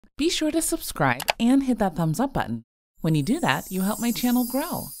Be sure to subscribe and hit that thumbs up button. When you do that, you help my channel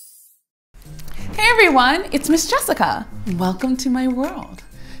grow. Hey everyone, it's Miss Jessica. Welcome to my world.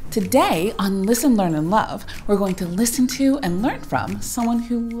 Today on Listen, Learn, and Love, we're going to listen to and learn from someone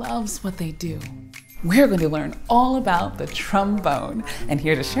who loves what they do. We're going to learn all about the trombone, and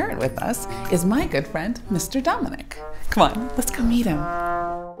here to share it with us is my good friend, Mr. Dominik. Come on, let's go meet him.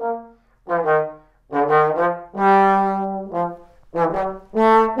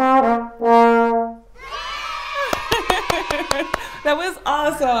 That was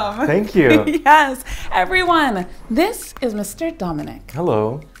awesome. Thank you. Yes, everyone, this is Mr. Dominik.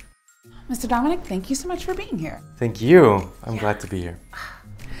 Hello. Mr. Dominik, thank you so much for being here. Thank you. I'm glad to be here.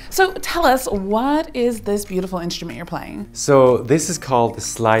 So tell us, what is this beautiful instrument you're playing? So this is called the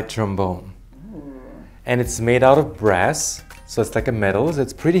slide trombone. And it's made out of brass. So it's like a metal. So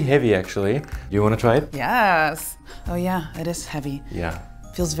it's pretty heavy actually. You want to try it? Yes. Oh yeah, it is heavy. Yeah.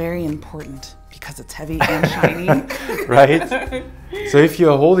 Feels very important because it's heavy and shiny. Right? So if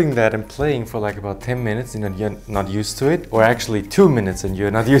you're holding that and playing for like about 10 minutes and you're not used to it, or actually 2 minutes and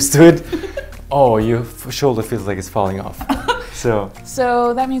you're not used to it, oh, your shoulder feels like it's falling off. So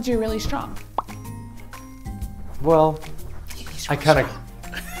that means you're really strong. Well, I kind of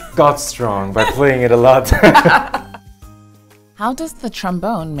got strong by playing it a lot. How does the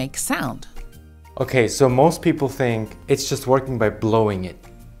trombone make sound? Okay, so most people think it's just working by blowing it,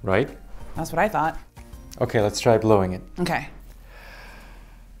 right? That's what I thought. Okay, let's try blowing it. Okay.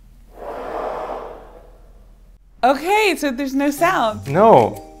 Okay, so there's no sound.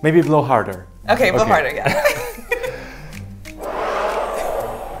 No, maybe blow harder. Okay, blow harder, yeah.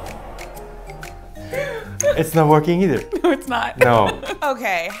 It's not working either. No, it's not. No.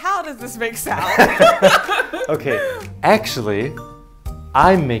 Okay, how does this make sound? Okay, actually,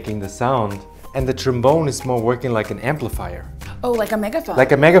 I'm making the sound and the trombone is more working like an amplifier. Oh, like a megaphone.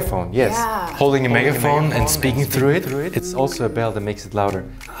 Like a megaphone, yes. Yeah. Holding a megaphone and speaking through it. It's also a bell that makes it louder.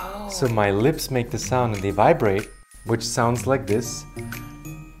 Oh. So my lips make the sound and they vibrate, which sounds like this.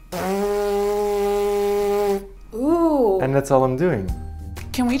 Ooh. And that's all I'm doing.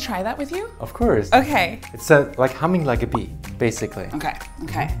 Can we try that with you? Of course. Okay. It's like humming like a bee, basically. Okay,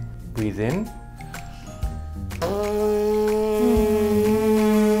 okay. Breathe in.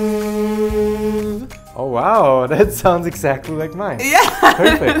 Oh wow, that sounds exactly like mine. Yeah.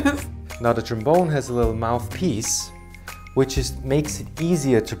 Perfect. Now the trombone has a little mouthpiece, which makes it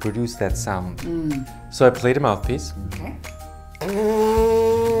easier to produce that sound. So I play the mouthpiece. Okay.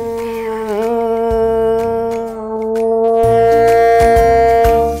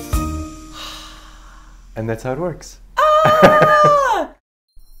 And that's how it works. Ah!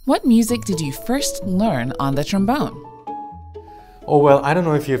 What music did you first learn on the trombone? Oh well, I don't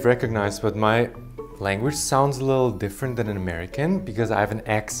know if you've recognized, but my language sounds a little different than an American because I have an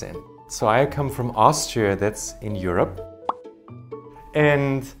accent. So I come from Austria, that's in Europe.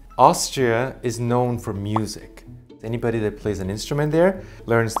 And Austria is known for music. Anybody that plays an instrument there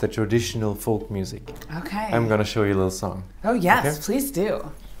learns the traditional folk music. Okay. I'm gonna show you a little song. Oh yes, Okay? please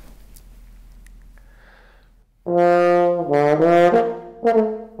do.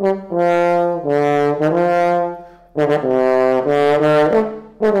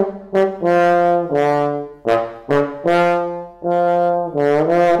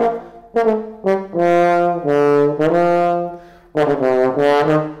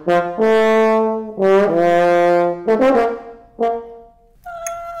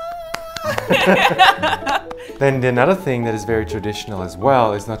 Then another thing that is very traditional as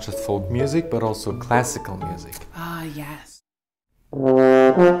well is not just folk music, but also classical music. Ah, yes.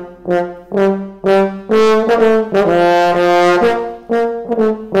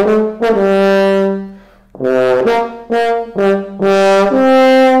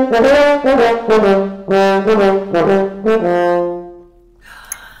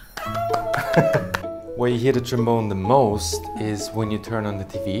 Where you hear the trombone the most is when you turn on the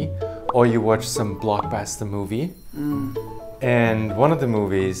TV or you watch some blockbuster movie. And one of the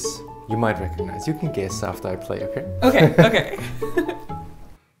movies you might recognize. You can guess after I play, okay? Okay, okay.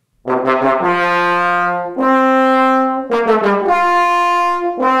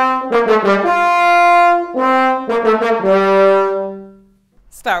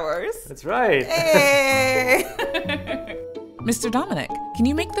 Star Wars. That's right. Hey! Mr. Dominik, can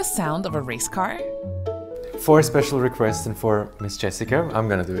you make the sound of a race car? For a special request and for Miss Jessica, I'm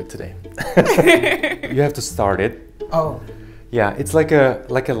gonna do it today. You have to start it. Oh. Yeah, it's like a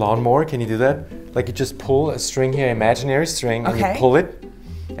lawnmower. Can you do that? Like you just pull a string here, imaginary string, and you pull it,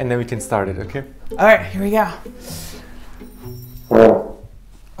 and then we can start it, okay? All right, here we go. Oh.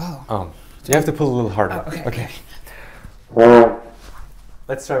 So you have to pull a little harder. Oh, okay. Okay.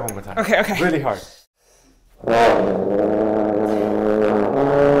 Let's try one more time. Okay, okay. Really hard.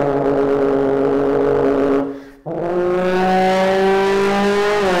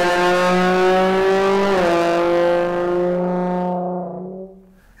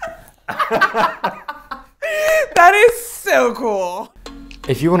 That is so cool.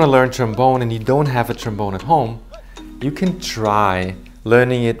 If you want to learn trombone and you don't have a trombone at home, you can try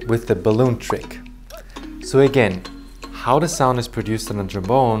learning it with the balloon trick. So again, how the sound is produced on a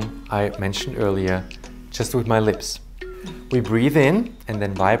trombone, I mentioned earlier, just with my lips. We breathe in and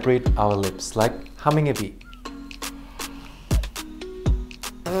then vibrate our lips, like humming a bee.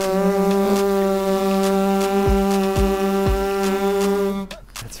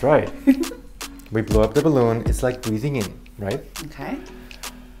 That's right. We blow up the balloon, it's like breathing in, right? Okay.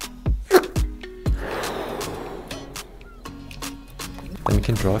 Then we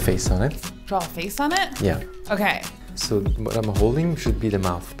can draw a face on it. Draw a face on it? Yeah. Okay. So what I'm holding should be the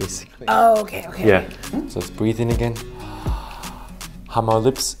mouth, basically. Oh, okay, okay. Yeah. So let's breathe in again. Hum our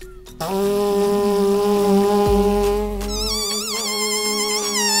lips.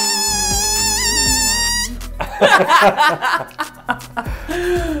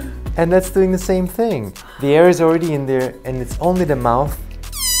 And that's doing the same thing. The air is already in there and it's only the mouth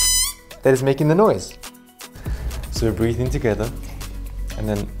that is making the noise. So we breathe in together and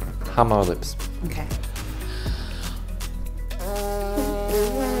then hum our lips. Okay.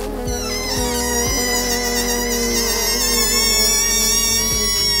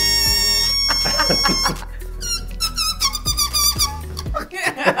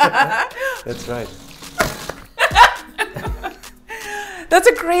 That's right. That's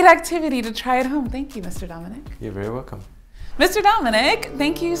a great activity to try at home. Thank you, Mr. Dominik. You're very welcome. Mr. Dominik,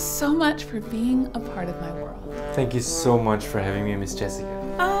 thank you so much for being a part of my world. Thank you so much for having me, Miss Jessica.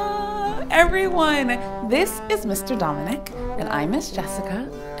 Everyone, this is Mr. Dominik, and I'm Miss Jessica,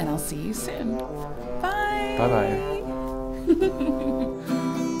 and I'll see you soon. Bye. Bye-bye.